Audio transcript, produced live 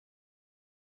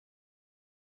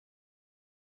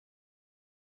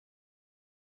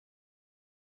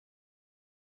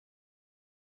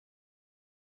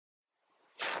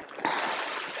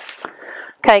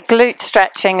Okay, glute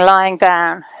stretching lying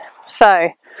down. So,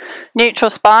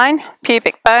 neutral spine,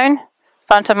 pubic bone,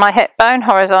 front of my hip bone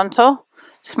horizontal,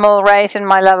 small raise in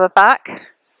my lower back,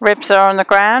 ribs are on the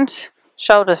ground,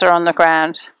 shoulders are on the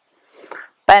ground.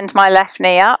 Bend my left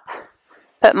knee up,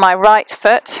 put my right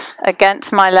foot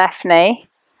against my left knee,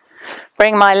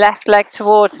 bring my left leg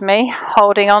towards me,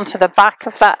 holding onto the back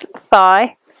of that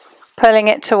thigh, pulling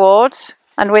it towards,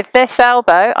 and with this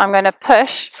elbow I'm going to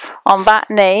push on that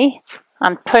knee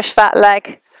and push that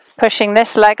leg, pushing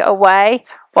this leg away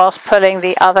whilst pulling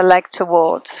the other leg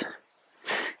towards.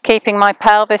 Keeping my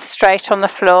pelvis straight on the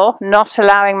floor, not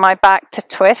allowing my back to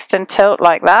twist and tilt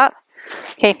like that,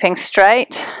 keeping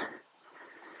straight.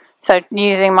 So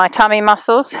using my tummy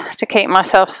muscles to keep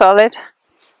myself solid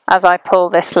as I pull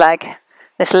this leg,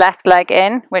 this left leg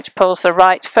in, which pulls the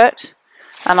right foot,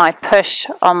 and I push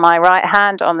on my right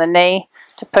hand on the knee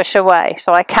to push away.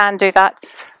 So I can do that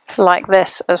like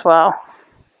this as well.